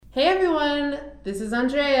Hey everyone, this is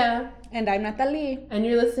Andrea. And I'm Natalie. And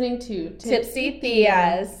you're listening to Tipsy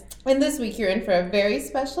Tias. And this week you're in for a very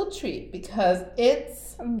special treat because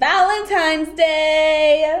it's Valentine's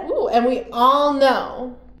Day! Ooh, and we all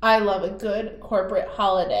know I love a good corporate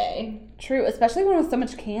holiday. True, especially when with so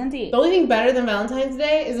much candy. The only thing better than Valentine's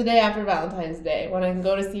Day is the day after Valentine's Day when I can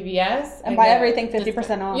go to CVS and buy everything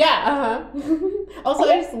 50% off. Yeah, Also,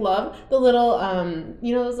 I just love the little,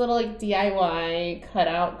 those little like DIY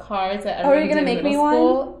cutout cards that everyone did in middle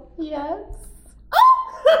school. Yes.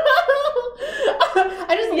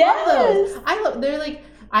 I just love those. They're like,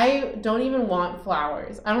 I don't even want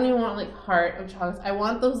flowers. I don't even want like heart of chocolates. I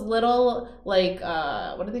want those little like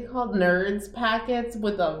what are they called? Nerds packets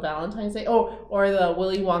with a Valentine's Day. Oh, or the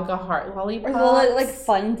Willy Wonka heart lollipops. Or the little like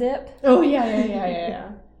fun dip. Oh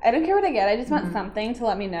yeah. I don't care what I get. I just want something to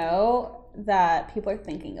let me know that people are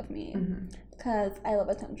thinking of me. Because I love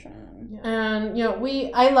attention. Yeah. And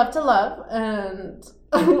I love to love, and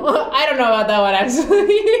I don't know about that one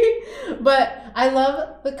actually. But I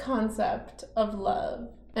love the concept of love.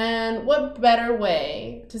 And what better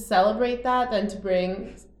way to celebrate that than to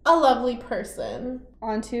bring a lovely person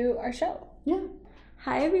onto our show? Yeah.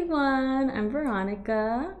 Hi everyone, I'm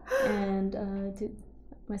Veronica, and am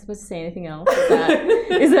I supposed to say anything else?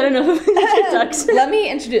 Is that enough of an introduction? Let me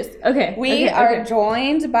introduce. Okay. We are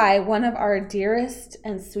joined by one of our dearest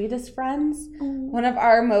and sweetest friends, one of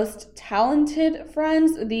our most talented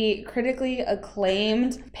friends, the critically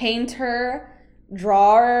acclaimed painter,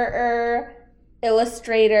 drawer,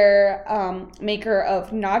 illustrator, maker of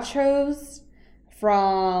nachos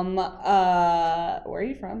from, where are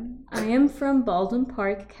you from? I am from Baldwin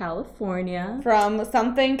Park, California. From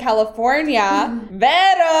something, California.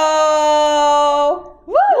 Vero!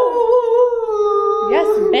 Woo! Yes,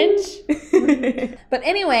 bitch. But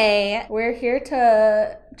anyway, we're here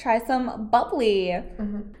to try some bubbly.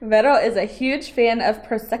 Vero is a huge fan of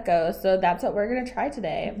Prosecco, so that's what we're going to try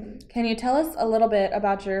today. Can you tell us a little bit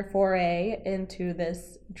about your foray into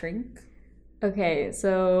this drink? Okay,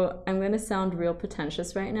 so I'm going to sound real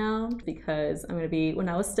pretentious right now because I'm going to be, when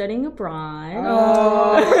I was studying abroad.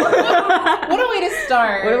 Oh. What a way to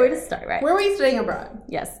start. Right? Where were you studying abroad?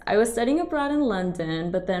 Yes, I was studying abroad in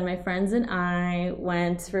London, but then my friends and I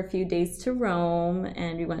went for a few days to Rome,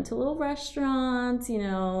 and we went to a little restaurant,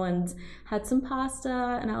 and had some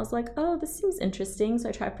pasta, and I was like, oh, this seems interesting, so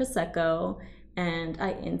I tried Prosecco, and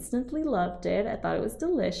I instantly loved it. I thought it was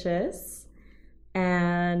delicious.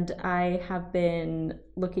 And I have been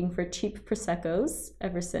looking for cheap Proseccos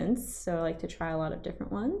ever since, so I like to try a lot of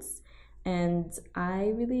different ones. And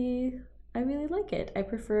I really like it. I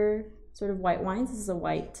prefer sort of white wines. This is a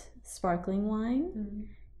white sparkling wine,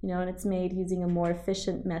 and it's made using a more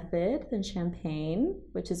efficient method than champagne,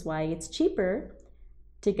 which is why it's cheaper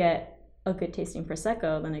to get a good tasting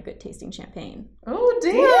Prosecco than a good tasting champagne. Oh,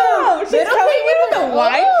 damn! She's telling me with the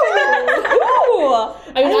wine.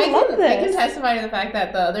 I can testify to the fact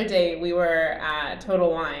that the other day we were at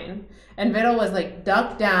Total Wine and Vero was like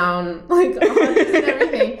ducked down, like on this and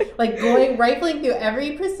everything, like rifling through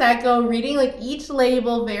every Prosecco, reading like each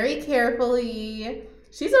label very carefully.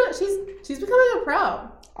 She's becoming a pro.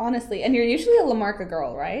 Honestly, and you're usually a La Marca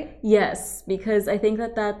girl, right? Yes, because I think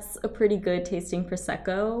that that's a pretty good tasting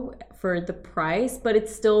Prosecco for the price, but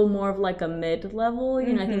it's still more of like a mid-level. I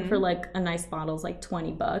think for like a nice bottle is like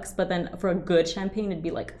 $20, but then for a good champagne it'd be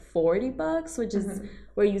like $40, which is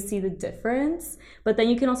where you see the difference. But then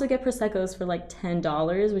you can also get Proseccos for like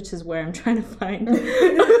 $10, which is where I'm trying to find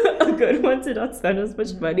a good one to not spend as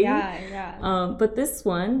much money. Yeah. But this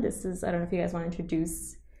is, I don't know if you guys want to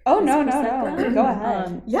introduce. Oh, no. Go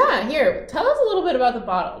ahead. Here. Tell us a little bit about the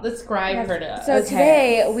bottle. Describe her to us. So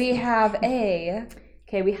today we have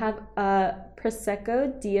we have a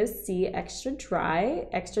Prosecco DOC Extra Dry.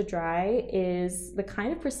 Extra Dry is the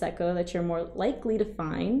kind of Prosecco that you're more likely to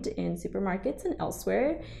find in supermarkets and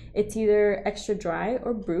elsewhere. It's either extra dry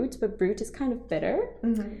or brut, but brut is kind of bitter.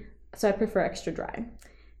 So I prefer extra dry.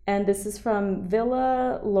 And this is from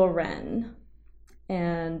Villa Lorraine.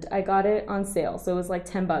 And I got it on sale, so it was like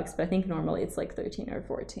 $10, but I think normally it's like 13 or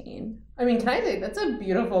 14. I mean, can I say that's a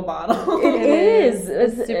beautiful bottle? It is.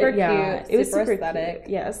 It's super cute. It was super aesthetic.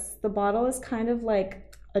 Cute. Yes, the bottle is kind of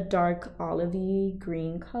like a dark olivey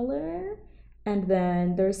green color, and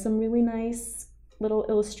then there's some really nice little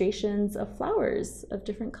illustrations of flowers of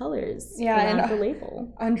different colors. And the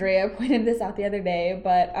label. Andrea pointed this out the other day,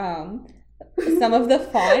 but some of the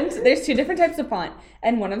font, there's two different types of font,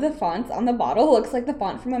 and one of the fonts on the bottle looks like the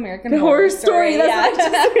font from American Horror Story. That's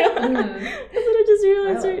what I just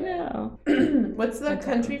realized right now. What's the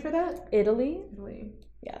country for that? Italy.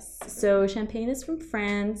 Yes. So champagne is from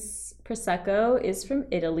France, Prosecco is from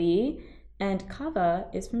Italy, and Cava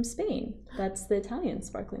is from Spain. That's the Italian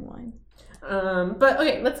sparkling wine. But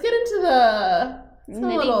okay, let's get into the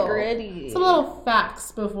Nitty gritty. Some little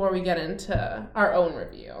facts before we get into our own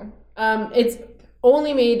review. It's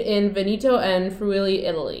only made in Veneto and Friuli,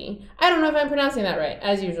 Italy. I don't know if I'm pronouncing that right,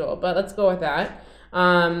 as usual, but let's go with that.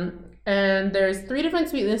 And there's 3 different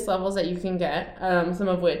sweetness levels that you can get, some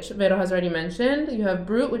of which Vero has already mentioned. You have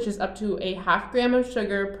Brut, which is up to a 0.5 gram of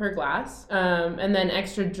sugar per glass, and then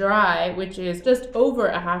extra dry, which is just over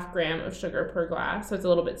a 0.5 gram of sugar per glass, so it's a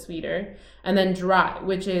little bit sweeter, and then dry,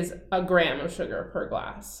 which is 1 gram of sugar per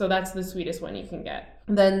glass, so that's the sweetest one you can get.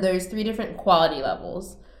 Then there's 3 different quality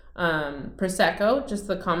levels. Prosecco, just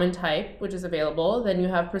the common type, which is available. Then you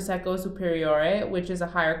have Prosecco Superiore, which is a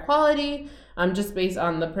higher quality, just based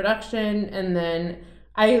on the production. And then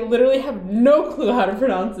I literally have no clue how to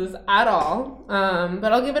pronounce this at all,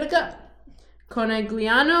 but I'll give it a go.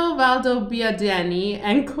 Conegliano Valdobbiadene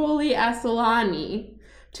and Colli Assolani,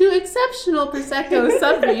 2 exceptional Prosecco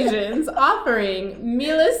subregions offering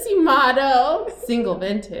Milesimato single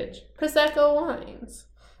vintage Prosecco wines.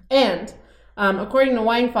 And according to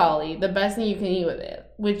Wine Folly, the best thing you can eat with it,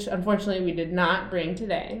 which unfortunately we did not bring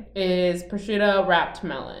today, is prosciutto wrapped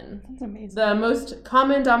melon. That's amazing. The most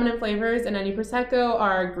common dominant flavors in any Prosecco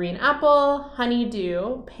are green apple,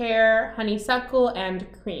 honeydew, pear, honeysuckle, and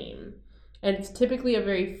cream. And it's typically a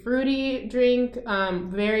very fruity drink,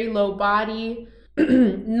 very low body,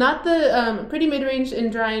 not the pretty mid-range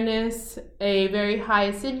in dryness, a very high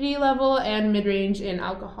acidity level, and mid-range in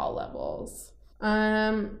alcohol levels.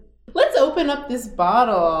 Let's open up this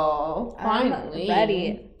bottle. Finally. I'm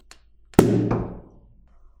ready.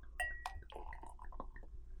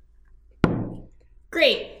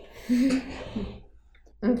 Great.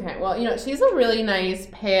 Okay, well, she's a really nice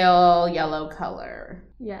pale yellow color.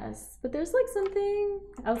 Yes, but there's like something,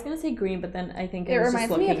 I was going to say green, but then I think it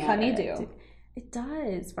reminds me of honeydew. It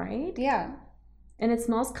does, right? Yeah. And it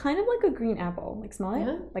smells kind of like a green apple. Like, smell it?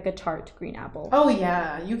 Yeah. Like a tart green apple. Oh,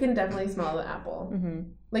 yeah. You can definitely smell the apple. Mm-hmm.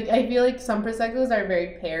 Like, I feel like some Proseccos are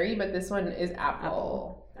very peary, but this one is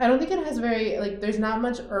apple. I don't think it has there's not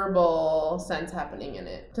much herbal sense happening in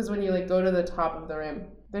it. Because when you, go to the top of the rim,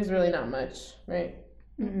 there's really not much, right?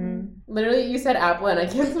 Mm-hmm. Literally, you said apple, and I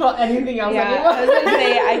can't smell anything else Yeah, anymore. I was going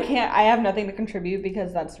to say, I have nothing to contribute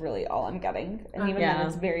because that's really all I'm getting. And even then,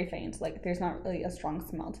 it's very faint. There's not really a strong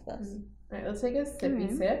smell to this. All right, let's take a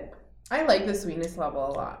sippy sip. I like the sweetness level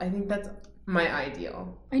a lot. I think that's my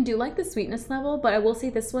ideal. I do like the sweetness level, but I will say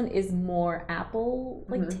this one is more apple,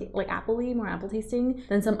 like appley, more apple tasting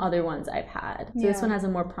than some other ones I've had. So this one has a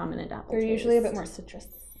more prominent apple taste. They're usually a bit more citrus.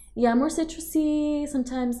 Yeah, more citrusy,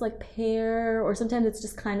 sometimes like pear, or sometimes it's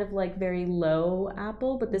just kind of very low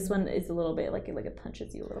apple, but this one is a little bit it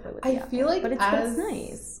punches you a little bit with the apple. Feel like but it's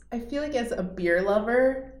nice. I feel like as a beer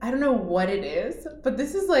lover, I don't know what it is, but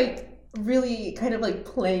this is really kind of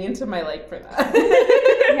playing into my for that.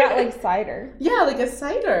 Yeah, like cider. Yeah, like a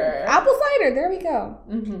cider. Apple cider, there we go.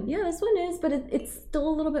 Mm-hmm. Yeah, this one is, but it's still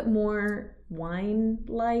a little bit more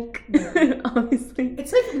wine-like, obviously.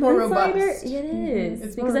 It's more robust. Cider, it is.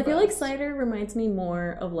 It's because more I feel robust. cider reminds me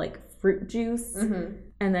more of fruit juice,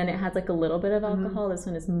 and then it has a little bit of alcohol. This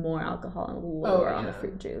one is more alcohol and lower on the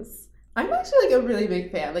fruit juice. I'm actually a really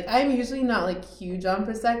big fan. I'm usually not huge on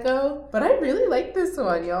Prosecco, but I really like this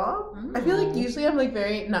one, y'all. I feel usually I'm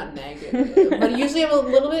very, not negative, but usually I'm a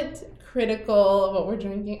little bit critical of what we're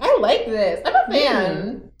drinking. I like this. I'm a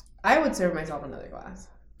fan. I would serve myself another glass.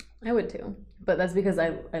 I would too. But that's because I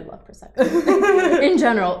love Prosecco. In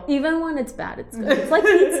general, even when it's bad, it's good. It's like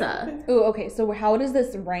pizza. Ooh, okay. So how does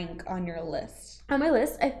this rank on your list? On my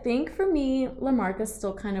list, I think for me, La Marca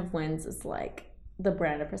still kind of wins as the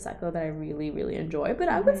brand of Prosecco that I really, really enjoy. But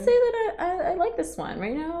I would say that I like this one.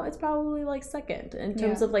 Right now, it's probably second. In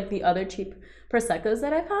terms of the other cheap Proseccos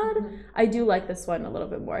that I've had, I do like this one a little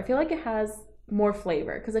bit more. I feel like it has more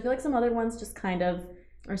flavor. Because I feel like some other ones just kind of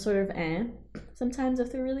are sort of sometimes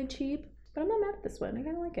if they're really cheap. But I'm not mad at this one. I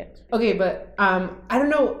kind of like it. Okay, but I don't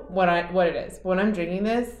know what it is. But when I'm drinking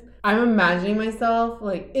this, I'm imagining myself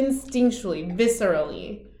instinctually,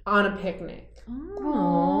 viscerally on a picnic.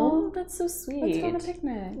 Oh, that's so sweet. Let's go on a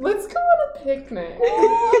picnic. Let's go on a picnic.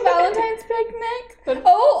 Oh, Valentine's picnic.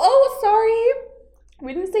 Oh, sorry.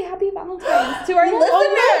 We didn't say happy Valentine's to our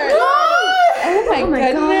listeners. Oh my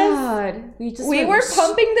goodness. God. We were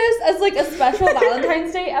pumping this as a special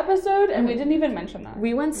Valentine's Day episode, and we didn't even mention that.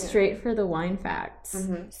 We went straight for the wine facts.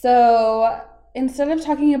 So instead of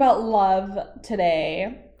talking about love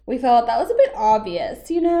today, We felt that was a bit obvious,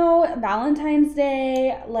 you know, Valentine's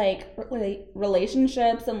Day, like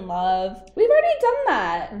relationships and love. We've already done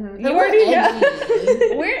that. Mm-hmm. You already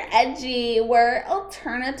know. We're edgy. We're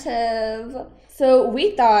alternative. So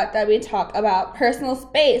we thought that we'd talk about personal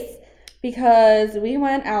space because we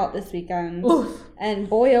went out this weekend. Oof. And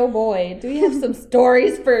boy, oh boy, do we have some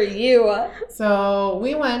stories for you. So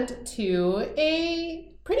we went to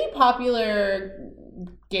a pretty popular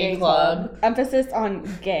gay club. Emphasis on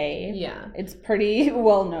gay. Yeah. It's pretty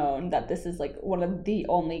well known that this is like one of the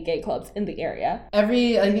only gay clubs in the area. I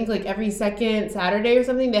think every second Saturday or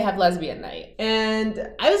something, they have lesbian night.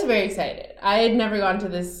 And I was very excited. I had never gone to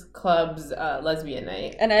this club's lesbian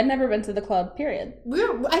night. And I'd never been to the club, period.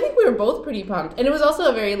 I think we were both pretty pumped. And it was also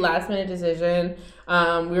a very last minute decision.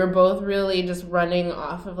 We were both really just running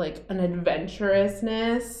off of like an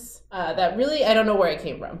adventurousness. That really, I don't know where it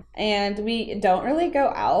came from. And we don't really go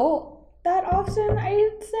out that often,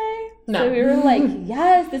 I'd say. No. So we were like,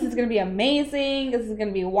 yes, this is going to be amazing. This is going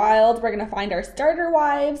to be wild. We're going to find our starter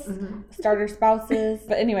wives, starter spouses.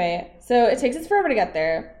 But anyway, so it takes us forever to get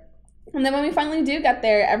there. And then when we finally do get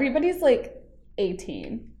there, everybody's like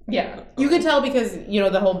 18. Yeah. You could tell because,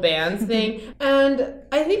 the whole bands thing. And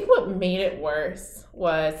I think what made it worse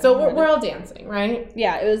was, so we're all dancing, right?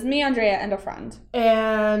 Yeah, it was me, Andrea, and a friend.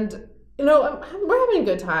 And, we're having a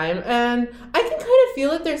good time. And I can kind of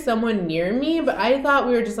feel that there's someone near me, but I thought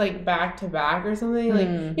we were just like back to back or something.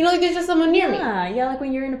 Like, there's just someone near me. Yeah, like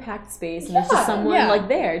when you're in a packed space and there's just someone like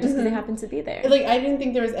there just because they happen to be there. Like, I didn't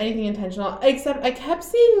think there was anything intentional, except I kept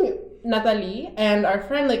seeing Natalie and our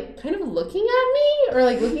friend like kind of looking at me or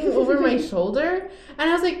like looking over my shoulder, and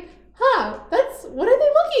I was like, what are they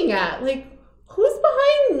looking at? Like, who's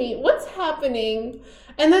behind me? What's happening?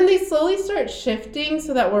 And then they slowly start shifting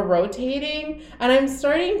so that we're rotating, and I'm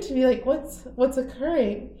starting to be like, what's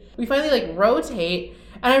occurring? We finally like rotate,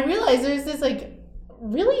 and I realize there's this like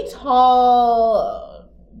really tall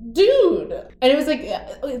dude, and it was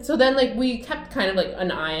like, so then like we kept kind of like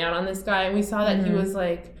an eye out on this guy, and we saw that he was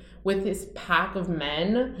like with this pack of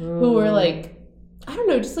men who were like, I don't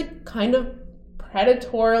know, just like kind of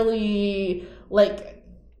predatorily, like,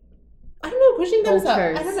 I don't know, pushing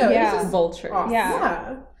themselves. I don't know. Yeah. It was just Vultures.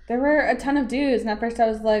 Yeah. There were a ton of dudes, and at first I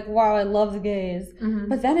was like, wow, I love the gays.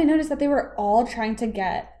 But then I noticed that they were all trying to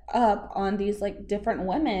get up on these like different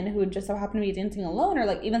women who just so happen to be dancing alone or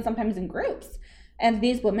like even sometimes in groups. And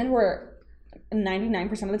these women were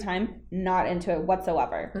 99% of the time not into it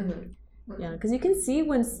whatsoever. Yeah, because you can see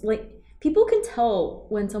when, like, people can tell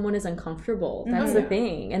when someone is uncomfortable. That's the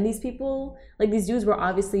thing. And these people, like, these dudes were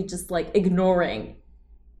obviously just, like, ignoring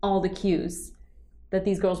all the cues that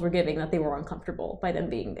these girls were giving that they were uncomfortable by them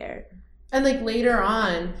being there. And, like, later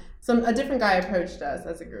on, a different guy approached us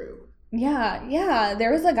as a group. Yeah.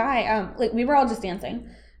 There was a guy, like, we were all just dancing.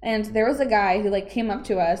 And there was a guy who, like, came up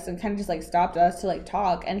to us and kind of just, like, stopped us to, like,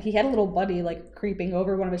 talk. And he had a little buddy, like, creeping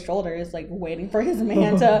over one of his shoulders, like, waiting for his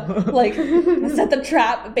man to, like, set the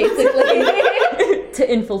trap, basically.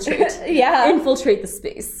 To infiltrate. Yeah. Infiltrate the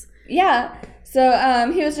space. Yeah.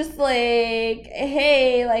 So he was just like,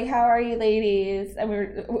 hey, like, how are you ladies? And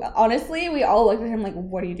we all looked at him like,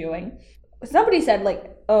 what are you doing? Somebody said,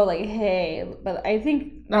 like, oh, like, hey. But I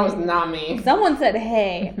think... That was not me. Someone said,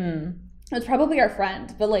 hey. It was probably our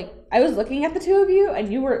friend, but like I was looking at the two of you and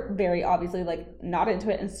you were very obviously like not into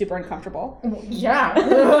it and super uncomfortable. Yeah.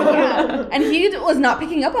 Yeah. And he was not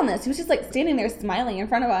picking up on this. He was just like standing there smiling in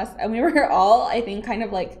front of us, and we were all, I think, kind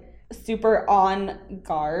of like super on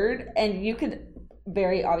guard, and you could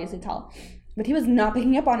very obviously tell. But he was not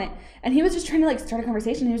picking up on it. And he was just trying to like start a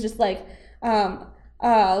conversation. He was just like,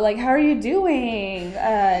 like, how are you doing?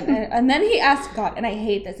 And then he asked, God, and I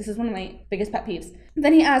hate this. This is one of my biggest pet peeves.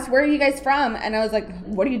 Then he asked, where are you guys from? And I was like,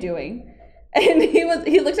 what are you doing? And he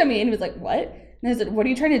looked at me and he was like, what? And I said, what are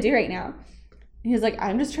you trying to do right now? And he was like,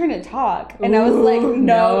 I'm just trying to talk. And I was like,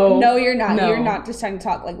 no, you're not. No. You're not just trying to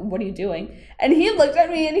talk. Like, what are you doing? And he looked at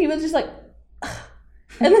me and he was just like, ugh.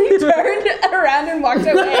 And then he turned around and walked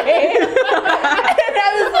away. And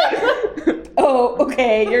I was like, oh,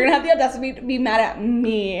 okay. You're going to have the audacity to be mad at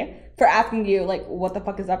me for asking you, like, what the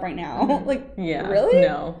fuck is up right now? Like, yeah, really?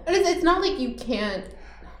 No. And it's not like you can't,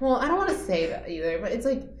 well, I don't want to say that either, but it's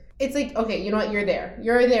like, okay, you know what? You're there.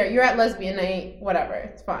 You're at lesbian night, whatever.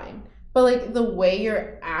 It's fine. But, like, the way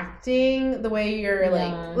you're acting, the way you're,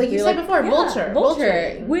 like you said before,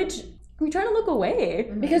 vulture. Which... we're trying to look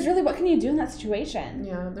away. Because really, what can you do in that situation?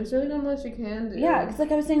 Yeah, there's really not much you can do. Yeah, because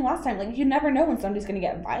like I was saying last time, like you never know when somebody's going to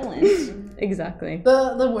get violent. Exactly.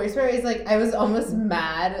 The worst part is, like, I was almost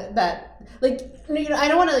mad that like, you know, I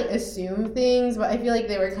don't want to like assume things, but I feel like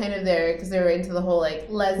they were kind of there because they were into the whole like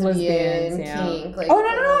lesbian kink. Like,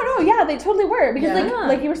 no, yeah, they totally were because Yeah.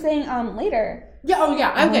 like you were saying later. Yeah. Oh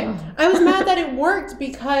yeah. Okay. I was mad that it worked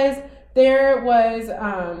because there was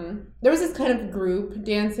this kind of group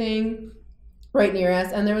dancing right near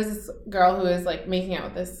us, and there was this girl who was like making out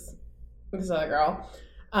with this other girl,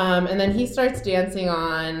 and then he starts dancing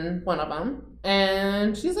on one of them,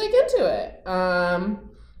 and she's like into it,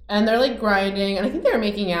 and they're like grinding, and I think they were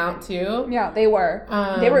making out too. Yeah, they were.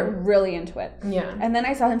 They were really into it. Yeah. And then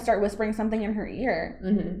I saw him start whispering something in her ear,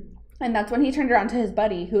 and that's when he turned around to his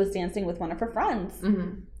buddy who was dancing with one of her friends.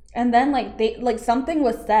 And then like something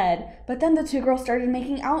was said, but then the two girls started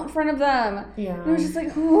making out in front of them. Yeah. And it was just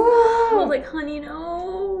like, whoa. I was like, honey,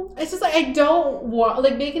 no. It's just like I don't want,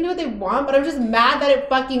 like, they can do what they want, but I'm just mad that it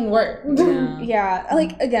fucking worked. Yeah,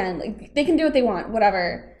 like again, like they can do what they want,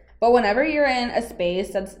 whatever. But whenever you're in a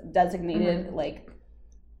space that's designated like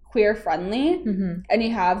queer friendly, and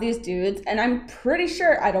you have these dudes, and I'm pretty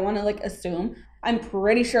sure, I don't want to like assume, I'm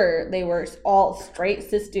pretty sure they were all straight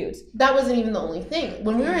cis dudes. That wasn't even the only thing.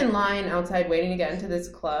 When we were in line outside waiting to get into this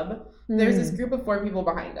club, there's this group of 4 people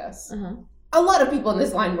behind us. A lot of people in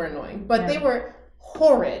this line were annoying, but they were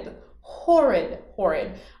horrid.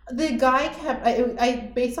 The guy kept,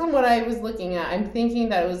 I based on what I was looking at, I'm thinking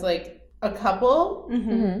that it was like a couple,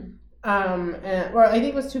 or I think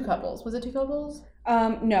it was 2 couples. Was it 2 couples?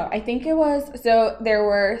 No, I think it was, so there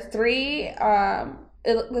were 3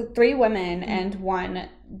 women and 1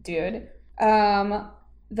 dude.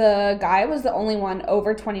 The guy was the only one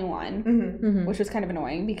over 21, which was kind of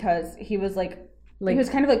annoying because he was like he was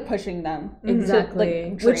kind of like pushing them.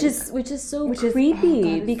 Exactly. To, like, which is so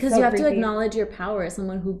creepy because so you have creepy. to acknowledge your power as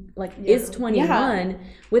someone who like is 21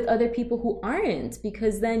 with other people who aren't,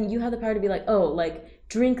 because then you have the power to be like, oh, like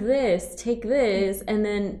drink this, take this, and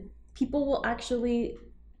then people will actually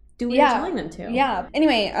do what you're telling them to. Yeah.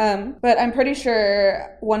 Anyway, but I'm pretty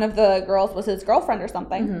sure one of the girls was his girlfriend or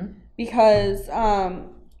something because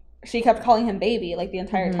she kept calling him baby like the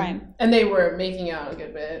entire time. And they were making out a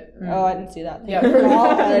good bit. Oh, I didn't see that. Yeah.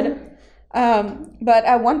 But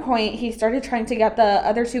at one point, he started trying to get the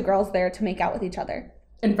other 2 girls there to make out with each other.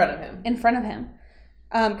 In front of him.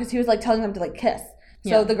 Because he was like telling them to like kiss.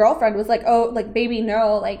 So the girlfriend was like, oh, like, baby,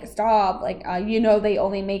 no, like, stop. Like, you know, they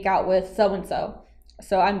only make out with so-and-so.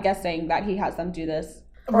 So I'm guessing that he has them do this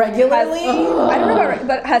regularly. I don't know about,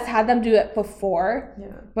 but has had them do it before,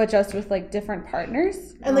 but just with like different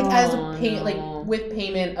partners and like as a like with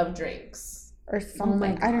payment of drinks or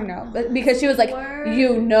something. I don't know, but because she was like,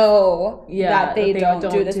 you know, that they don't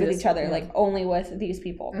do this with each other, like only with these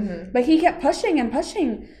people. But he kept pushing,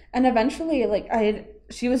 and eventually, like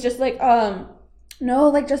she was just like, no,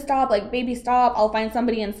 like just stop, like baby, stop. I'll find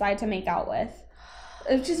somebody inside to make out with.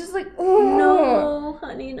 It's just like, oh no,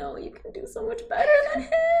 honey, no, you can do so much better than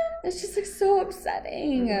him. It's just like so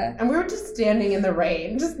upsetting. And we were just standing in the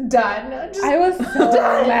rain, just done. I was so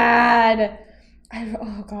mad.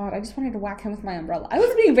 Oh god, I just wanted to whack him with my umbrella. I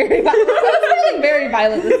was being very violent. I was feeling very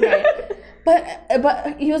violent this night.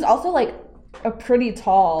 But he was also like a pretty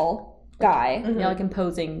tall guy. Yeah, like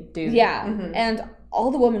imposing dude. Yeah, and all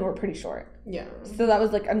the women were pretty short. Yeah. So that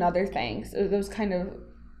was like another thing. So it was kind of.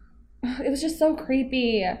 It was just so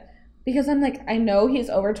creepy because I'm like, I know he's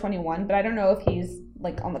over 21, but I don't know if he's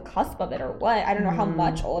like on the cusp of it or what. I don't know how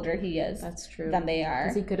much older he is. That's true. Than they are.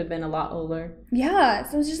 Because he could have been a lot older. Yeah,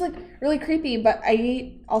 so it was just like really creepy, but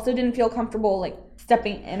I also didn't feel comfortable like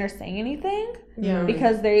stepping in or saying anything. Yeah.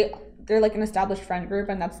 Because they're like an established friend group,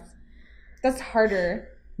 and that's harder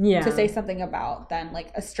to say something about than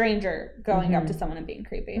like a stranger going up to someone and being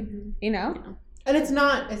creepy. You know? Yeah. And it's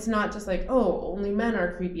not just like, oh, only men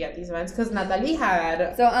are creepy at these events, because Natalie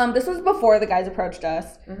had. So this was before the guys approached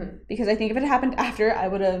us, because I think if it happened after, I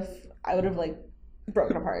would have like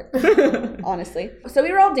broken apart, honestly. So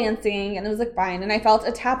we were all dancing, and it was like fine, and I felt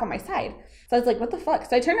a tap on my side. So I was like, what the fuck?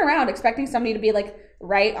 So I turned around expecting somebody to be like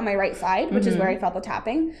right on my right side, which is where I felt the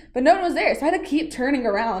tapping, but no one was there. So I had to keep turning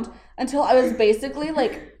around until I was basically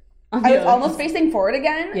like, I was almost facing forward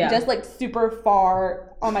again, just like super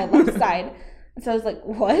far on my left side. So I was like,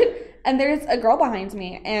 what? And there's a girl behind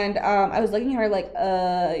me, and I was looking at her like,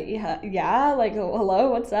 yeah, like, hello,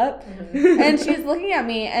 what's up? And she's looking at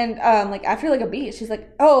me, and like after like a beat, she's like,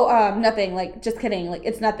 oh, nothing, like, just kidding, like,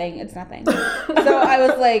 it's nothing. So I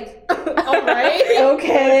was like, all right,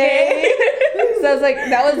 okay. So I was like,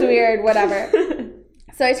 that was weird, whatever.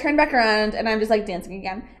 So I turned back around, and I'm just like dancing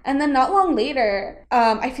again. And then not long later,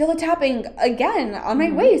 I feel a tapping again on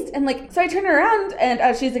my waist. And like, so I turn around,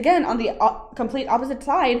 and she's again on the complete opposite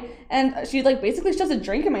side. And she like basically shoves a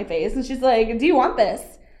drink in my face. And she's like, do you want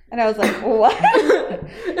this? And I was like, what?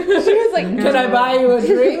 She was like, can I buy you a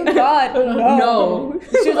drink? God, No.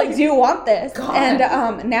 She was like, do you want this? God.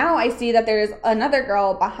 And now I see that there's another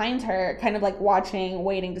girl behind her kind of like watching,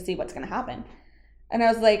 waiting to see what's going to happen. And I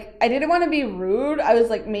was like, I didn't want to be rude. I was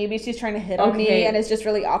like, maybe she's trying to hit on me and it's just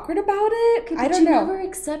really awkward about it. I don't know. Never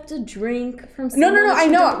accept a drink from No, someone I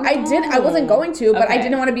know. I did. I wasn't going to, but I Okay.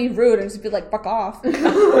 didn't want to be rude and just be like, fuck off. So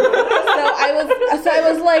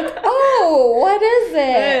I was like, oh, what is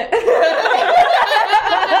it?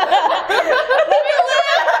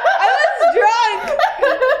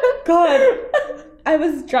 I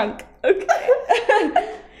was drunk. Okay.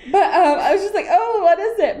 But I was just like, oh, what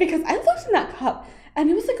is it? Because I looked in that cup and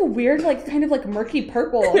it was like a weird, like kind of like murky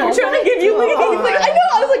purple. They're trying to give you lean. Like, I know.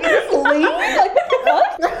 I was like, is this lean? Like,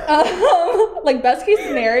 what the fuck? Like, best case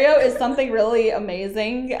scenario is something really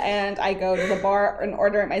amazing and I go to the bar and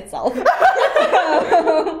order it myself.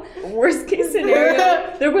 Worst case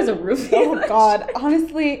scenario, there was a roofie. Oh God,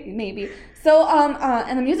 honestly, maybe. So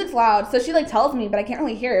and the music's loud, so she like tells me, but I can't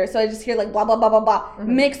really hear her. So I just hear like blah blah blah blah blah,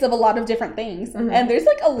 mix of a lot of different things, and there's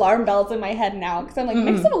like alarm bells in my head now because I'm like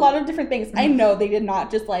mix of a lot of different things. I know they did not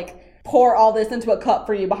just like pour all this into a cup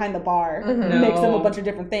for you behind the bar, mix of a bunch of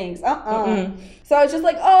different things. So I was just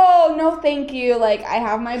like, oh no, thank you. Like I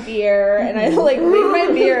have my beer, and I like leave my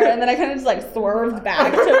beer, and then I kind of just like swerved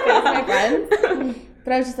back to face my friends.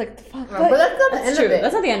 But I was just like, fuck. But that's not the end of it.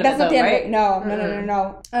 That's not the end of it, That's not the end right? of it.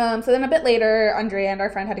 No. So then a bit later, Andrea and our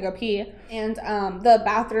friend had to go pee. And the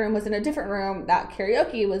bathroom was in a different room that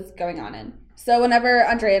karaoke was going on in. So whenever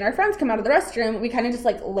Andrea and our friends come out of the restroom, we kind of just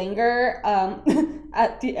like linger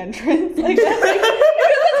at the entrance. Like, because that's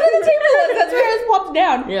where the table was. That's where I was plopped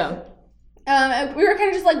down. Yeah. And we were kind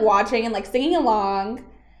of just like watching and like singing along.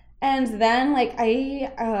 And then like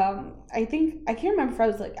I think I can't remember if I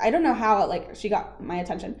was like, I don't know how like she got my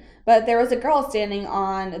attention, but there was a girl standing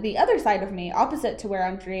on the other side of me, opposite to where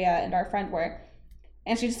Andrea and our friend were,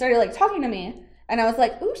 and she just started like talking to me, and I was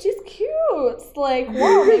like, ooh, she's cute, like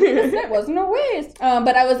wow, maybe this night wasn't a waste.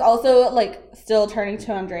 But I was also like still turning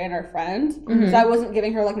to Andrea and our friend, so I wasn't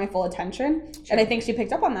giving her like my full attention, and I think she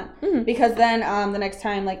picked up on that because then the next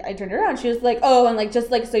time like I turned around, she was like, oh, and like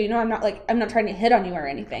just like so you know, I'm not trying to hit on you or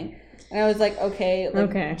anything. And I was like, okay,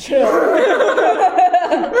 like, chill. I'm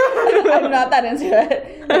not that into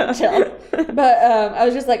it. Like, chill. But I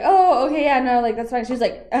was just like, oh, okay, yeah, no, like, that's fine. She was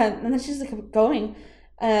like, and then she just like, kept going.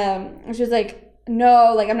 And she was like,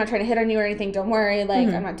 no, like, I'm not trying to hit on you or anything. Don't worry. Like,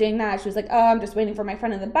 I'm not doing that. She was like, oh, I'm just waiting for my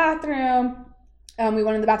friend in the bathroom. We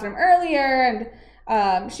went in the bathroom earlier,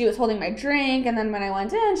 and she was holding my drink, and then when I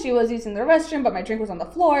went in, she was using the restroom, but my drink was on the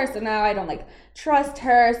floor, so now I don't like trust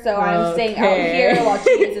her, so I'm staying out here while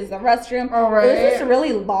she uses the restroom. All right. It was just a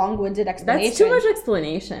really long-winded explanation. That's too much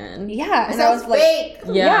explanation. Yeah, and I was like, fake.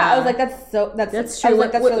 yeah, I was like, that's true. I was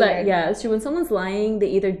like, that's really weird. Yeah, it's true. When someone's lying,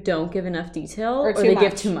 they either don't give enough detail or too they much.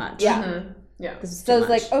 give too much. Yeah. Yeah. So I was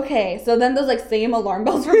like, okay. So then those like same alarm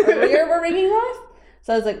bells from earlier were ringing off.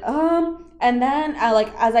 So I was like, and then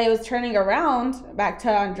as I was turning around back to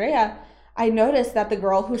Andrea, I noticed that the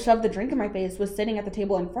girl who shoved the drink in my face was sitting at the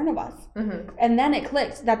table in front of us. And then it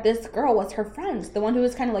clicked that this girl was her friend, the one who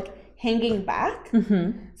was kind of like hanging back.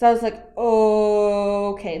 So I was like,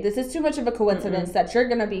 oh, okay, this is too much of a coincidence that you're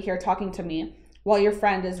going to be here talking to me while your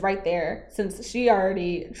friend is right there, since she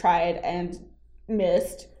already tried and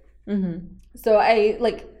missed. So I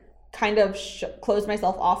like kind of closed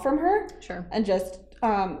myself off from her. Sure. And just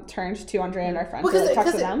turned to Andrea and our friend to Because talk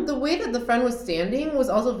to them. the way that the friend was standing was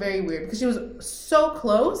also very weird because she was so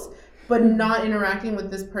close but not interacting with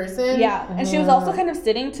this person. Yeah, and she was also kind of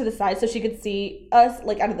sitting to the side so she could see us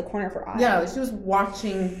like out of the corner of her eye. Yeah, she was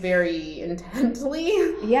watching very intently.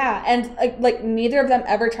 Yeah, and like neither of them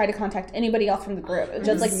ever tried to contact anybody else from the group. It was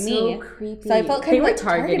just like me. So creepy. So I felt kind of like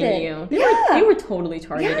targeting you. They were totally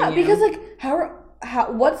targeting you. Yeah, because like how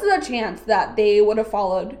what's the chance that they would have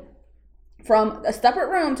followed from a separate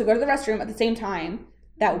room to go to the restroom at the same time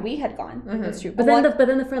that we had gone? That's true. But then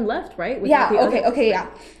the friend left, right? With Okay, yeah.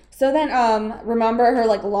 So then remember her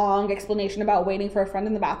like long explanation about waiting for a friend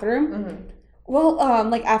in the bathroom? Well,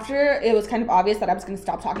 like after it was kind of obvious that I was going to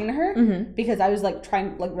stop talking to her because I was like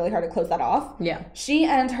trying like really hard to close that off. Yeah. She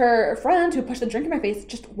and her friend who pushed the drink in my face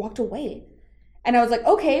just walked away. And I was like,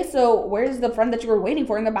 okay, so where's the friend that you were waiting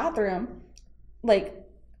for in the bathroom? Like,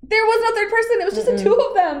 there was no third person. It was just the two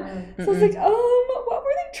of them. So I was like, what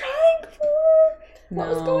were they trying for? What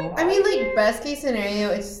was going on? I mean, like, best case scenario,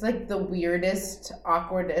 it's just like the weirdest,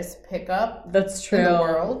 awkwardest pickup. That's true. In the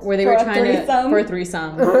world. Where they were trying for a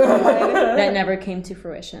threesome that never came to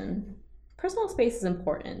fruition. Personal space is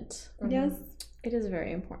important. Yes. It is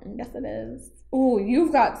very important. Yes, it is. Ooh,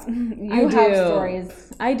 you have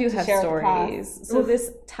stories. I do have share with stories. So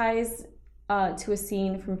this ties to a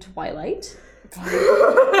scene from Twilight.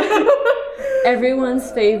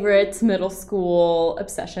 Everyone's favorite middle school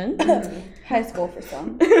obsession. High school for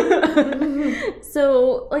some.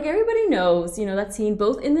 So, like, everybody knows, you know, that scene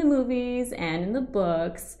both in the movies and in the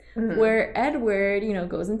books where Edward, you know,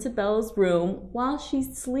 goes into Bella's room while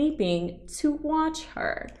she's sleeping to watch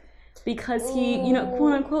her. Because he, you know,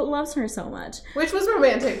 quote unquote, loves her so much. Which was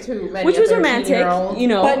romantic to many. Which was romantic, you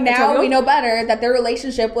know. But now we know better that their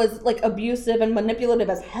relationship was like abusive and manipulative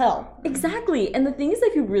as hell. Exactly. And the thing is,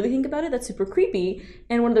 if you really think about it, that's super creepy.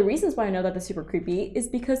 And one of the reasons why I know that that's super creepy is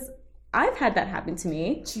because I've had that happen to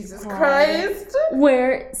me. Jesus Christ.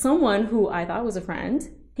 Where someone who I thought was a friend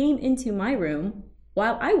came into my room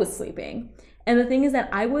while I was sleeping. And the thing is that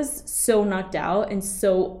I was so knocked out and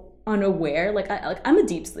so unaware, I'm a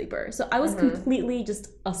deep sleeper, so I was completely just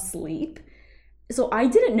asleep. So I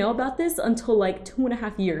didn't know about this until like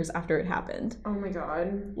 2.5 years after it happened. Oh my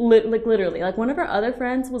god. Literally, like one of our other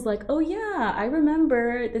friends was like, oh yeah, I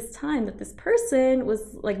remember this time that this person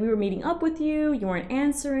was like, we were meeting up with you weren't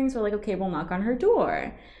answering, so we're like, okay, we'll knock on her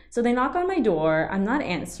door. So they knock on my door, I'm not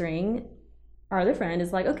answering. Our other friend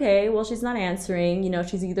is like, okay, well, she's not answering. You know,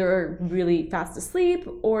 she's either really fast asleep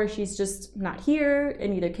or she's just not here.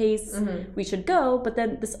 In either case, we should go. But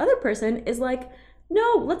then this other person is like,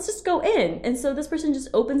 no, let's just go in. And so this person just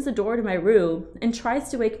opens the door to my room and tries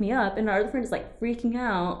to wake me up. And our other friend is like freaking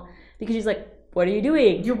out because she's like, what are you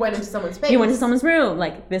doing? You went into someone's space. You went into someone's room.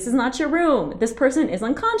 Like, this is not your room. This person is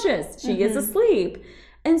unconscious. She is asleep.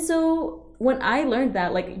 And so when I learned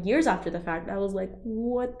that, like, years after the fact, I was like,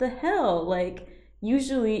 what the hell? Like,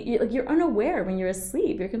 usually, you're unaware when you're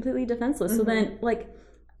asleep. You're completely defenseless. So then, like,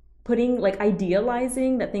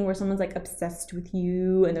 idealizing that thing where someone's, like, obsessed with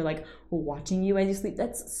you and they're, like, watching you as you sleep,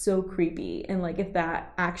 that's so creepy. And, like, if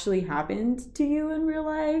that actually happened to you in real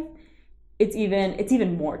life, it's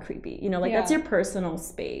even more creepy, you know, like that's your personal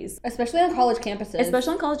space. Especially on college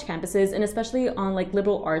campuses. And especially on like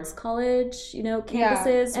liberal arts college, you know,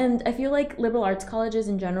 campuses. Yeah. And I feel like liberal arts colleges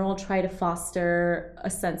in general try to foster a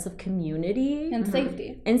sense of community. And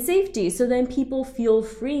safety. And safety. So then people feel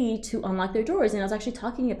free to unlock their doors. And I was actually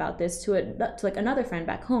talking about this to like another friend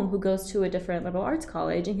back home who goes to a different liberal arts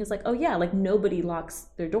college. And he was like, oh yeah, like nobody locks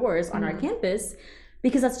their doors on our campus.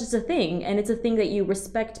 Because that's just a thing, and it's a thing that you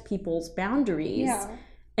respect people's boundaries,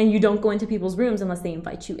 and you don't go into people's rooms unless they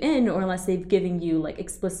invite you in, or unless they've given you like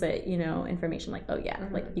explicit, you know, information like, oh yeah,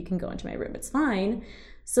 like you can go into my room, it's fine.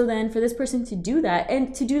 So then for this person to do that,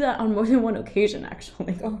 and to do that on more than one occasion,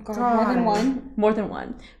 actually. Oh God. More than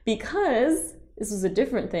one. Because this was a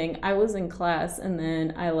different thing. I was in class, and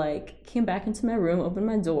then I like came back into my room, opened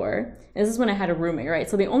my door, and this is when I had a roommate, right?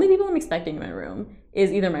 So the only people I'm expecting in my room is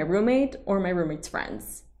either my roommate or my roommate's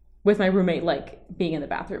friends, with my roommate like being in the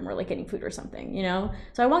bathroom or like getting food or something, you know?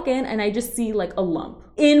 So I walk in and I just see like a lump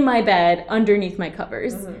in my bed underneath my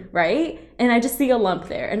covers, right? And I just see a lump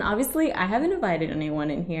there. And obviously I haven't invited anyone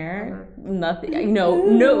in here. Nothing,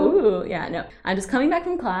 no. I'm just coming back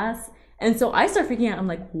from class. And so I start freaking out. I'm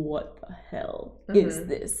like, what the hell is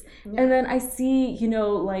this? Yeah. And then I see, you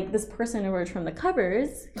know, like this person emerge from the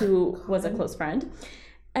covers who was a close friend.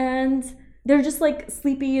 And they're just like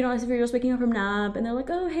sleepy, you know, as if you're just waking up from nap. And they're like,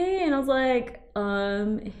 oh, hey. And I was like,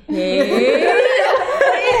 hey.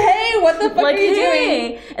 Hey, what the fuck are you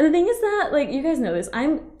doing? And the thing is that, like, you guys know this,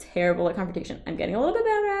 I'm terrible at confrontation. I'm getting a little bit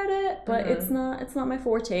better at it, but it's not my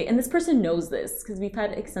forte. And this person knows this because we've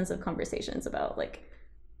had extensive conversations about, like,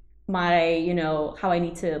 my, you know, how I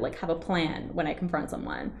need to like have a plan when I confront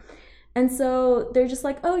someone. And so they're just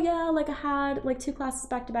like, oh yeah, like I had like 2 classes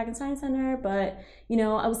back to back in Science Center, but you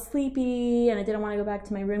know, I was sleepy and I didn't want to go back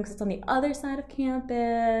to my room because it's on the other side of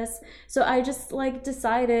campus. So I just like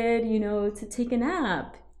decided, you know, to take a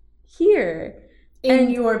nap here. In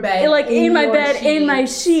your bed. Like in my bed, sheets. In my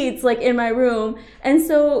sheets, like in my room. And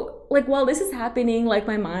so like while this is happening, like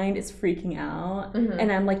my mind is freaking out and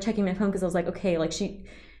I'm like checking my phone because I was like, okay, like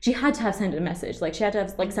she had to have sent a message. Like she had to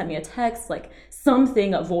have like sent me a text, like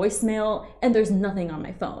something, a voicemail, and there's nothing on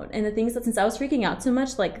my phone. And the thing is that since I was freaking out so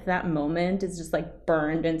much, like that moment is just like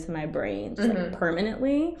burned into my brain, just like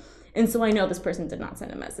permanently. And so I know this person did not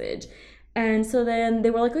send a message. And so then they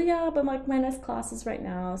were like, oh yeah, but like my next class is right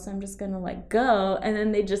now, so I'm just gonna like go. And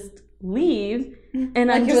then they just leave. And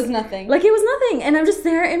like it was nothing. Like it was nothing. And I'm just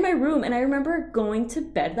there in my room. And I remember going to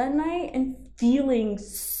bed that night and feeling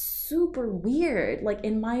super weird, like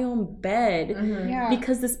in my own bed,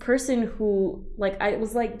 because this person who, like, I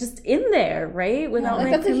was like just in there, right, without my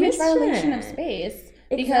that's permission. A huge violation of space.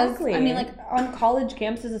 Exactly. Because I mean, like on college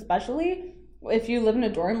campuses especially, if you live in a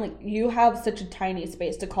dorm, like, you have such a tiny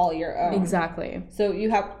space to call your own. Exactly. So you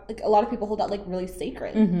have, like, a lot of people hold that, like, really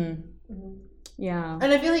sacred. Yeah.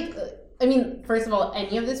 And I feel like, I mean, first of all,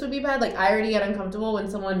 any of this would be bad. Like, I already get uncomfortable when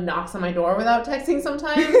someone knocks on my door without texting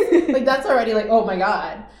sometimes. Like, that's already, like, oh my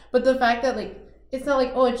God. But the fact that, like, it's not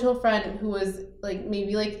like, oh, a chill friend who was, like,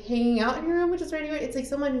 maybe, like, hanging out in your room, which is already weird. It's, like,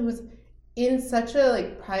 someone who was in such a,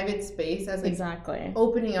 like, private space as, like, exactly.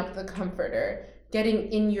 opening up the comforter,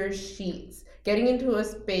 getting in your sheets, getting into a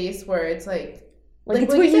space where it's, like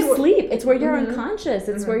it's where you sleep. It's where you're unconscious.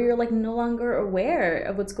 It's where you're, like, no longer aware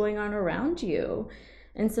of what's going on around you.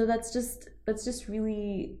 And so that's just a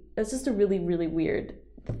really, really weird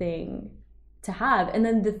thing to have. And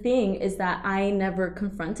then the thing is that I never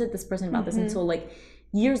confronted this person about this until, like,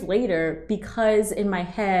 years later, because in my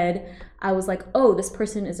head I was like, oh, this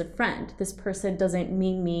person is a friend. This person doesn't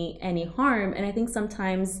mean me any harm. And I think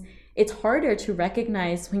sometimes it's harder to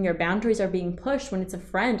recognize when your boundaries are being pushed when it's a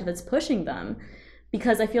friend that's pushing them.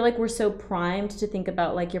 Because I feel like we're so primed to think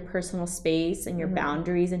about, like, your personal space and your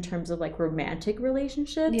boundaries in terms of, like, romantic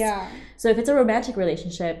relationships. Yeah. So if it's a romantic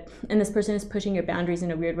relationship and this person is pushing your boundaries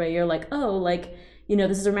in a weird way, you're like, oh, like, you know,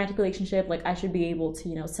 this is a romantic relationship. Like, I should be able to,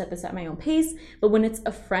 you know, set this at my own pace. But when it's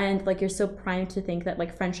a friend, like, you're so primed to think that,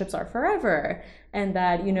 like, friendships are forever and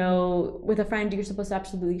that, you know, with a friend, you're supposed to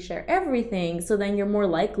absolutely share everything. So then you're more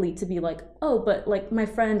likely to be like, oh, but, like, my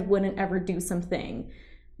friend wouldn't ever do something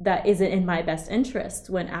that isn't in my best interest,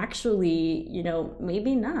 when actually, you know,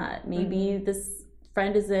 maybe not. Maybe this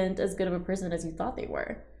friend isn't as good of a person as you thought they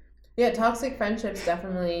were. Yeah, toxic friendships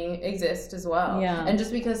definitely exist as well. Yeah. And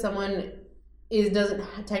just because someone doesn't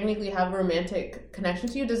technically have a romantic connection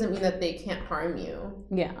to you doesn't mean that they can't harm you.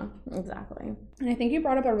 Yeah, exactly. And I think you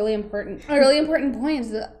brought up a really important point, is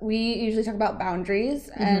that we usually talk about boundaries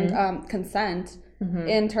and consent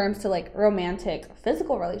in terms to, like, romantic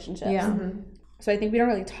physical relationships. Yeah. So I think we don't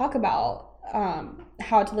really talk about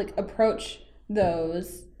how to, like, approach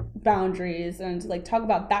those boundaries and, like, talk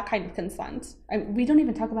about that kind of consent. We don't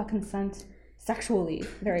even talk about consent sexually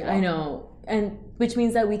very well. I know. And which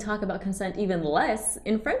means that we talk about consent even less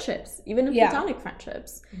in friendships, even in platonic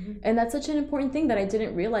friendships. And that's such an important thing that I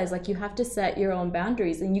didn't realize. Like, you have to set your own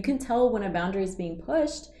boundaries, and you can tell when a boundary is being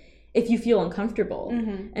pushed if you feel uncomfortable.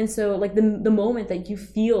 And so, like, the moment that you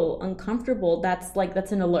feel uncomfortable, that's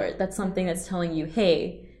an alert. That's something that's telling you,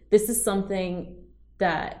 hey, this is something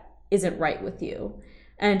that isn't right with you.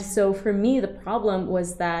 And so for me, the problem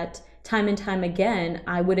was that time and time again,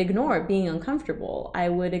 I would ignore being uncomfortable. I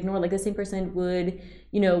would ignore, like, the same person would,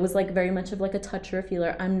 you know, was, like, very much of, like, a toucher, a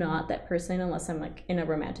feeler. I'm not that person unless I'm, like, in a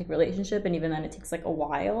romantic relationship. And even then, it takes, like, a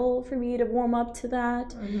while for me to warm up to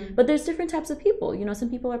that. But there's different types of people. You know, some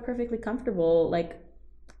people are perfectly comfortable, like,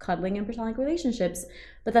 cuddling in platonic relationships,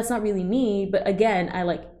 but that's not really me. But again, I,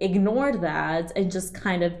 like, ignored that and just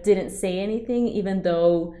kind of didn't say anything, even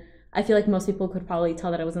though I feel like most people could probably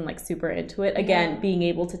tell that I wasn't, like, super into it. Again, being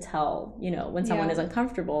able to tell, you know, when someone is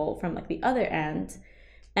uncomfortable from, like, the other end.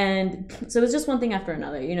 And so it was just one thing after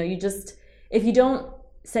another. You know, you just, if you don't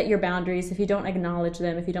set your boundaries, if you don't acknowledge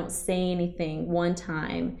them, if you don't say anything one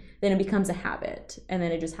time, then it becomes a habit. And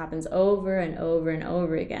then it just happens over and over and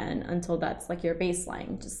over again until that's, like, your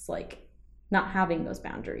baseline, just, like, not having those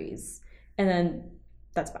boundaries. And then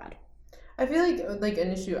that's bad. I feel like an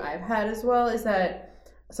issue I've had as well is that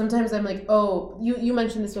sometimes I'm like, oh, you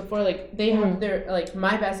mentioned this before, like, they have their, like,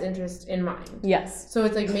 my best interest in mind. Yes. So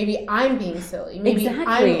it's like, maybe I'm being silly. Maybe I'm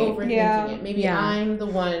overthinking it. Maybe I'm the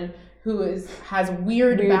one who has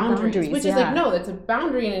weird boundaries. Which is like, no, that's a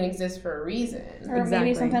boundary and it exists for a reason. Or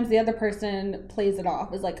maybe sometimes the other person plays it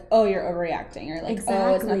off as, like, oh, you're overreacting. Or, like,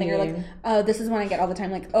 oh, it's nothing. Or, like, oh, this is one I get all the time.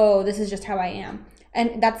 Like, oh, this is just how I am.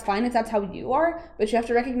 And that's fine if that's how you are, but you have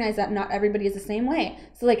to recognize that not everybody is the same way.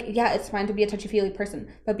 So, like, yeah, it's fine to be a touchy-feely person,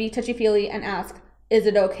 but be touchy-feely and ask, is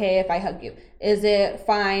it okay if I hug you? Is it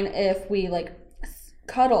fine if we, like,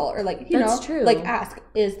 cuddle? Or, like, you know, like, ask,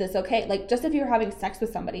 is this okay? Like, just if you're having sex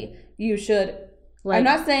with somebody, you should... Like, I'm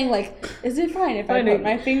not saying, like, is it fine if I put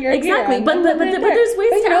my finger exactly, here? but there's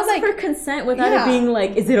ways to ask, like, for consent without it being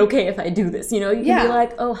like, is it okay if I do this? You know, you can be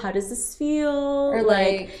like, oh, how does this feel? Or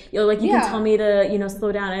like, you know, like, you can tell me to, you know,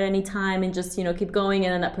 slow down at any time and just, you know, keep going,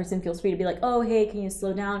 and then that person feels free to be like, oh, hey, can you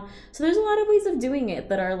slow down? So there's a lot of ways of doing it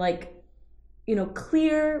that are, like, you know,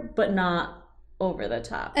 clear but not over the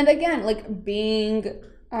top. And again, like, being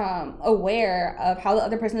aware of how the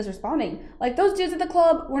other person is responding. Like, those dudes at the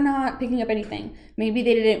club were not picking up anything. Maybe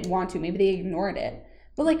they didn't want to. Maybe they ignored it.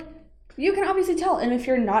 But, like, you can obviously tell. And if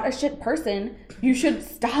you're not a shit person, you should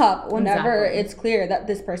stop whenever it's clear that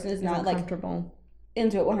this person is not, like,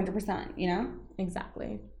 into it 100%, you know?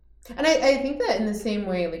 Exactly. And I think that in the same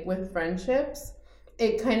way, like with friendships,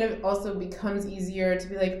 it kind of also becomes easier to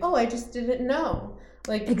be like, oh, I just didn't know.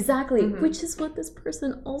 Like Exactly, which is what this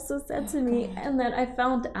person also said to me, and then I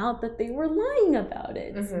found out that they were lying about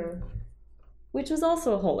it, which was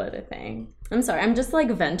also a whole other thing. I'm sorry, I'm just like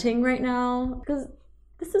venting right now because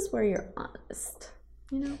this is where you're honest,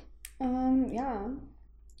 you know? Yeah,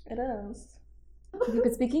 it is. Okay,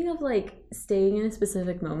 but speaking of like staying in a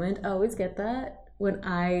specific moment, I always get that when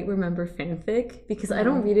I remember fanfic because I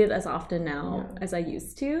don't read it as often now as I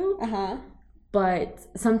used to. But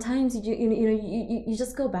sometimes you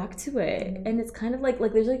just go back to it, and it's kind of like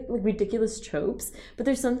there's like ridiculous tropes, but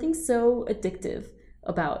there's something so addictive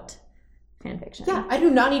about fanfiction. Yeah, I do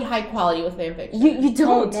not need high quality with fanfiction. You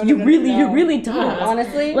don't. You really don't. Yeah,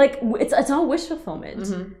 honestly, like it's all wish fulfillment.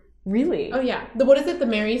 Really. Oh yeah. What is it? The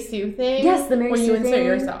Mary Sue thing? Yes, the Mary Sue where you insert thing.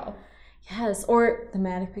 yourself. Yes, or the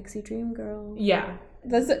Manic Pixie Dream Girl. Yeah.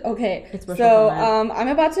 That's okay. It's so I'm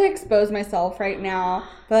about to expose myself right now,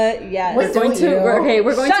 but yes, we're going to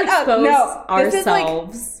expose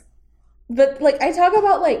ourselves. But like I talk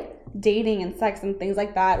about like dating and sex and things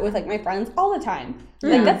like that with like my friends all the time.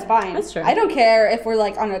 Like that's fine. That's true. I don't care if we're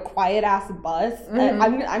like on a quiet ass bus.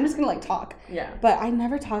 I'm just gonna like talk. Yeah. But I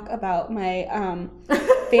never talk about my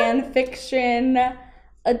fan fiction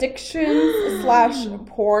addictions /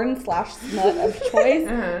 porn / smut of choice.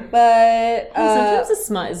 But sometimes the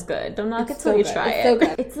smut is good. Don't knock it till you try it. So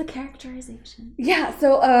good. It's the characterization. Yeah,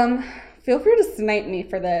 so feel free to snipe me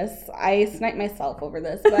for this. I snipe myself over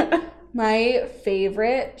this, but my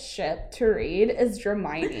favorite ship to read is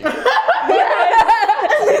Hermione.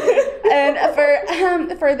 And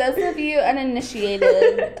for those of you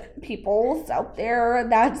uninitiated peoples out there,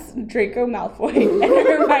 that's Draco Malfoy and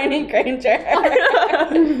Hermione Granger.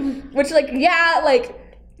 Which, like, yeah, like,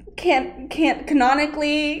 can't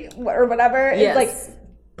canonically or whatever. It's like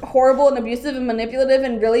horrible and abusive and manipulative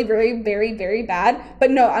and really very very very bad.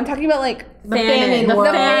 But no, I'm talking about like the fanon world.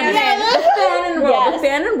 The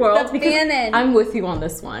fanon world. Because I'm with you on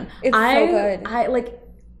this one. It's so good. I like.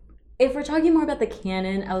 If we're talking more about the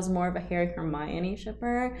canon, I was more of a Harry Hermione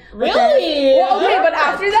shipper. Really? Well, okay, but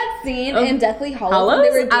after that scene in Deathly Hallows, when they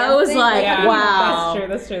were dancing, I was like, wow.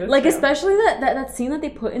 That's true. Like, especially that scene that they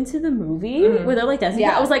put into the movie where they're like dancing.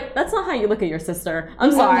 I was like, that's not how you look at your sister.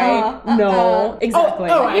 I'm sorry. No, exactly.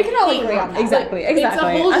 We can all agree on that. Exactly. It's a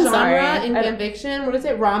whole I'm genre sorry. in fanfiction. What is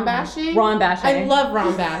it? Rom bashing? Rom bashing. I love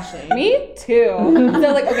rom bashing. Me too.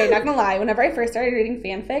 So like, okay, not gonna lie. Whenever I first started reading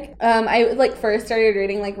fanfic, I like first started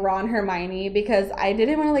reading like Ron Hermione because I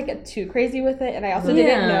didn't want to like get too crazy with it, and I also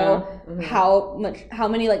didn't know how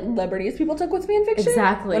many like liberties people took with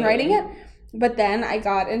fanfiction when writing it. But then I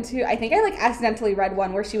got into, I think I like accidentally read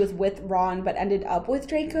one where she was with Ron but ended up with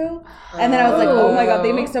Draco, and then I was like, oh my god,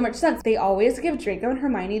 they make so much sense. They always give Draco and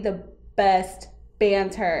Hermione the best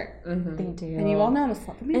banter. They do. And you all know I'm a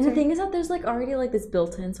slut for banter. And the thing is that there's like already like this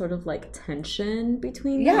built-in sort of like tension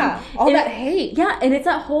between them. All that hate. Yeah, and it's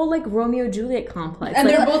that whole like Romeo-Juliet complex. And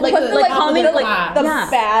like, they're both the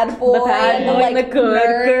bad boy and the good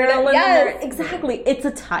girl. Yes. Exactly. It's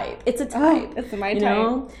a type. It's my type.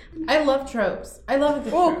 Know? I love tropes. I love a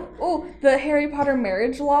good trope. Oh, the Harry Potter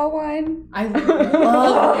marriage law one. I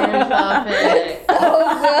love marriage topic.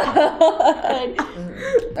 So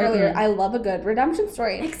good. Earlier, I love a good redemption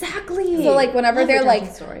story. Exactly. So like whenever they're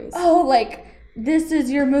like, stories. oh, like this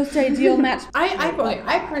is your most ideal match.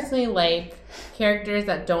 I personally like characters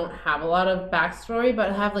that don't have a lot of backstory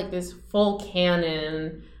but have like this full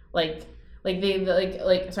canon, fanon,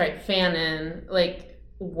 like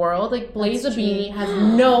world. Like Blaze of Beanie has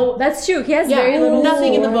no. That's true. He has very little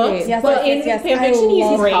nothing in the books. But in fanfiction,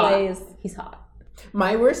 he's great. He's hot.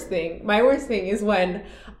 My worst thing is when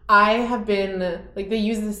I have been, like, they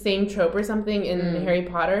use the same trope or something in Harry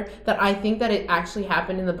Potter that I think that it actually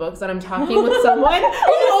happened in the books, and I'm talking with someone who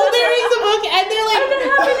only reads the book, and they're like,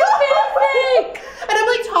 fanfic. And I'm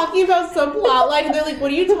like talking about some plot line, and they're like,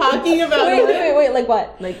 what are you talking about? Wait, like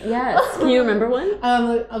what? Like, yes. Can you remember one?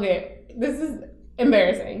 Okay, this is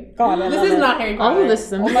embarrassing. God, this is not Harry Potter. All of this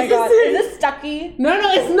is embarrassing. Oh my god, is this Stucky? No,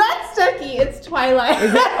 it's not Stucky. It's Twilight.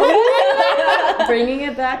 Bringing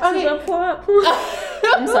it back to the plot.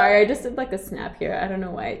 I'm sorry, I just did like a snap here. I don't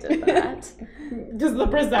know why I did that. Just the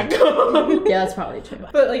Prosecco. Yeah, that's probably true.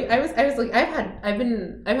 But like I was like I've had my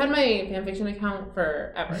fanfiction account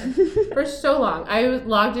forever. For so long. I was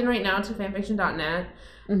logged in right now to fanfiction.net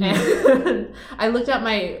and I looked at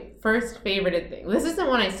my first favorited thing. This isn't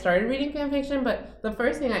when I started reading fanfiction, but the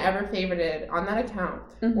first thing I ever favorited on that account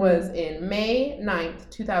was in May 9th,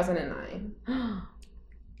 2009.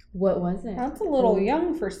 What was it? That's a little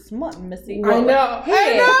young for smut, Missy. I know.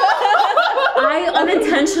 Hey. I know. I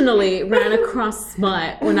unintentionally ran across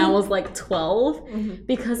smut when I was like 12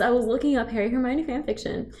 because I was looking up Harry Hermione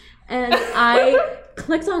fanfiction, and I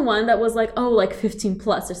clicked on one that was like, oh, like 15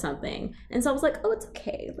 plus or something, and so I was like, oh, it's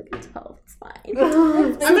okay, like I'm 12, it's fine. I'm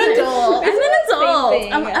an adult. I'm an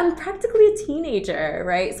adult. I'm practically a teenager,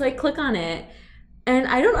 right? So I click on it. And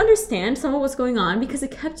I don't understand some of what's going on because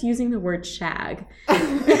it kept using the word shag.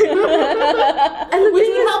 And which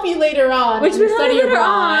would help you later on. Which would help study later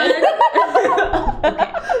abroad.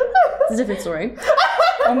 Okay. It's a different story.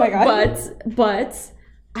 Oh my god. But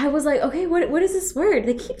I was like, okay, what is this word?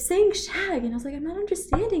 They keep saying shag. And I was like, I'm not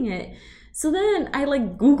understanding it. So then I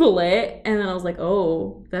like Google it, and then I was like,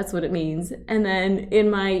 oh, that's what it means. And then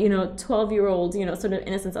in my, 12-year-old, sort of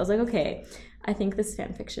innocence, I was like, okay, I think this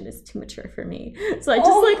fan fiction is too mature for me. So I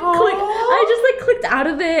just clicked out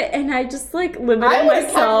of it, and I just like limited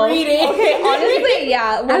myself. Reading. Okay, honestly,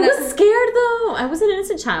 yeah. I was scared though. I was an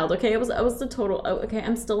innocent child. Okay, I was the total. Okay,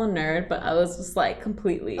 I'm still a nerd, but I was just like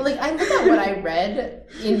completely. Like I look at what I read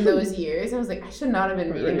in those years, I was like, I should not have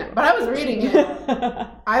been reading that, but I was reading it.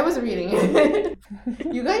 I was reading it.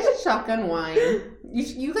 You guys should shotgun wine.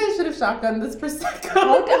 You guys should have shotgunned this Prosecco.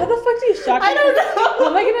 How the fuck do you shotgun? I don't know. How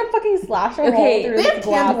am I gonna fucking slash a hole through They this have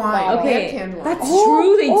glass canned wine. bottle? They Okay, have canned wine. that's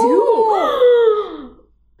true. They do.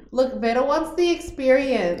 Look, Vito wants the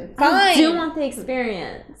experience. Fine. I do want the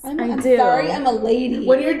experience. I'm sorry, I'm a lady.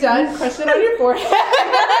 When you're done, crush it on your forehead.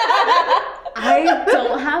 I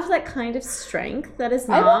don't have that kind of strength. That is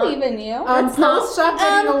not. I believe in you. Post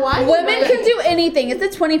shotgunning a wine. Women can do anything. It's the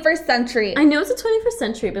 21st century. I know it's the 21st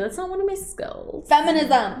century, but that's not one of my skills.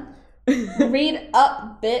 Feminism. Read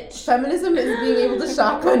up, bitch. Feminism is being able to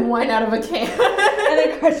shotgun wine out of a can. And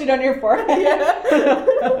then crush it on your forehead.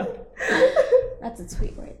 Yeah. That's a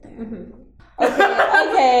tweet right there. Mm-hmm.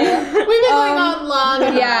 Okay. We've been going on long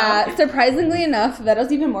enough. Yeah, surprisingly enough,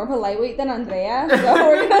 Veto's even more of a lightweight than Andrea. So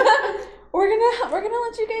we're gonna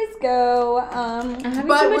let you guys go.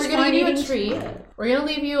 But we're gonna give you a treat. We're gonna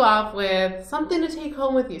leave you off with something to take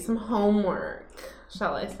home with you, some homework,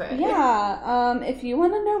 shall I say? Yeah. If you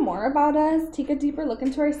want to know more about us, take a deeper look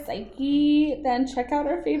into our psyche, then check out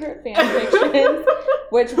our favorite fan fictions,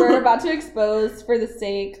 which we're about to expose for the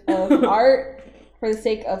sake of art, for the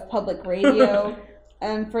sake of public radio,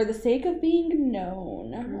 and for the sake of being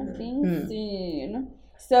known, of being seen.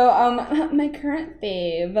 So, my current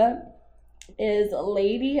fave is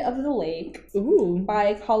Lady of the Lake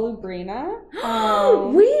by Colubrina.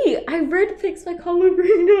 Wait, I read pics by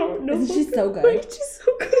Colubrina. No, Isn't she so good? Wait, she's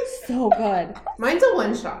so good. So good. Mine's a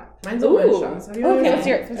one shot. So Okay, let's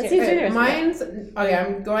hear it. Let's hear it. Mine's okay.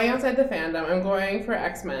 I'm going outside the fandom. I'm going for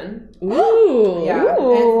X-Men. Ooh. Yeah,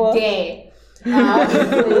 Ooh. it's gay.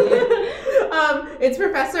 It's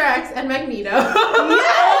Professor X and Magneto.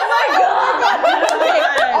 Oh my god!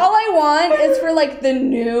 All I want is for like the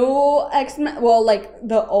new X-Men, well, like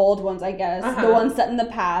the old ones, I guess, the ones set in the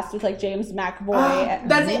past with like James McAvoy.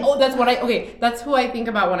 That's it. Oh, that's what that's who I think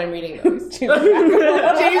about when I'm reading those. James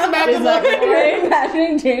McAvoy. James McAvoy.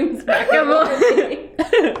 Imagining James McAvoy.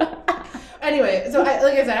 Anyway, so like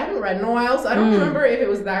I said, I haven't read in a while, so I don't remember if it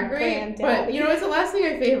was that great. Fantastic. But it's the last thing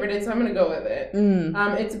I favorited, so I'm gonna go with it.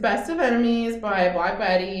 It's Best of Enemies by Black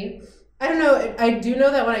Betty. I don't know. I do know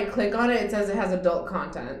that when I click on it, it says it has adult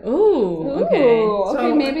content. Ooh, okay. Okay,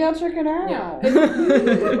 So, maybe I'll check it out. Yeah.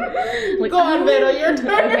 Like, Go on, Vito, your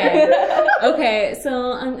turn. Okay,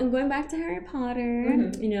 so I'm going back to Harry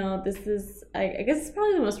Potter. This is, I guess it's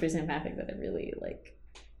probably the most recent fanfic that I really,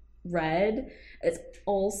 read. It's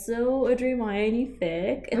also a Dream YA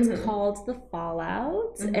fic. It's called The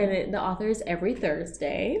Fallout, and the author is Every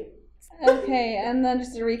Thursday. Okay, and then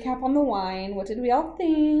just a recap on the wine. What did we all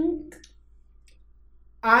think?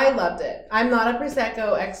 I loved it. I'm not a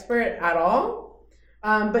Prosecco expert at all,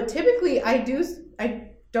 but typically I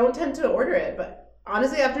don't tend to order it. But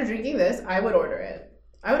honestly, after drinking this, I would order it.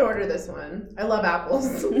 I would order this one. I love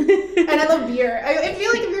apples, and I love beer. I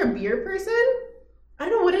feel like if you're a beer person, I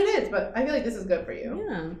don't know what it is, but I feel like this is good for you.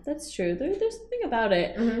 Yeah, that's true. There's something about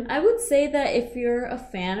it. Mm-hmm. I would say that if you're a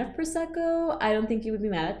fan of Prosecco, I don't think you would be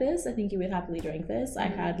mad at this. I think you would happily drink this. I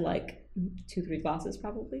had 2-3 glasses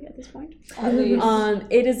probably at this point. At least.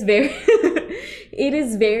 It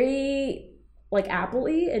is very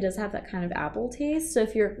apple-y. It does have that kind of apple taste. So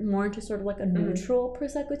if you're more into sort of a neutral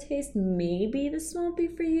Prosecco taste, maybe this won't be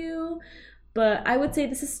for you. But I would say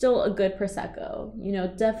this is still a good Prosecco.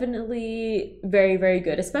 Definitely very, very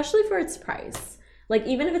good, especially for its price.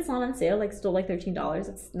 Even if it's not on sale, still $13,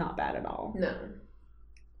 it's not bad at all. No.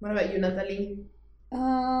 What about you, Natalie?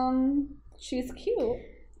 She's cute.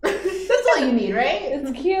 That's all you need, right?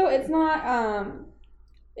 It's cute. It's not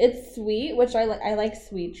It's sweet, which I like. I like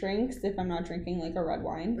sweet drinks if I'm not drinking like a red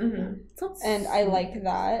wine, and I like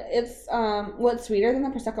that. It's what's sweeter than the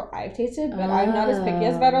Prosecco I've tasted, but I'm not as picky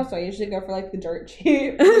as Vero, so I usually go for like the dirt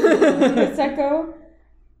cheap Prosecco.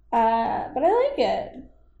 But I like it.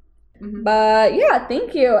 But yeah,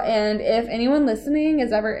 thank you. And if anyone listening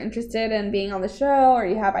is ever interested in being on the show, or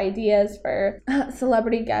you have ideas for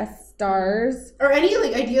celebrity guest stars, or any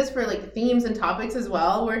like ideas for like themes and topics as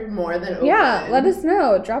well, we're more than open. Yeah, let us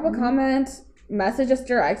know. Drop a comment, message us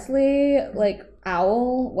directly, like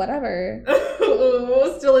owl, whatever.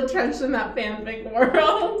 Ooh, still entrenched in that fanfic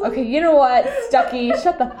world. Okay, you know what, Stucky,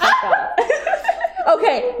 shut the fuck up.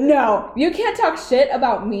 Okay, no, you can't talk shit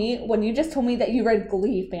about me when you just told me that you read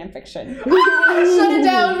Glee fanfiction. Shut it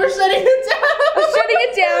down. We're shutting it down. I'm shutting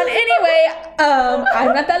it down. Anyway,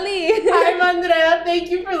 I'm Natalie. I'm Andrea.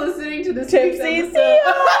 Thank you for listening to this Tipsy week's episode.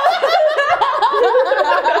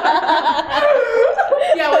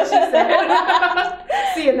 Yeah, what she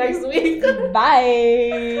said. See you next week.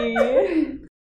 Bye.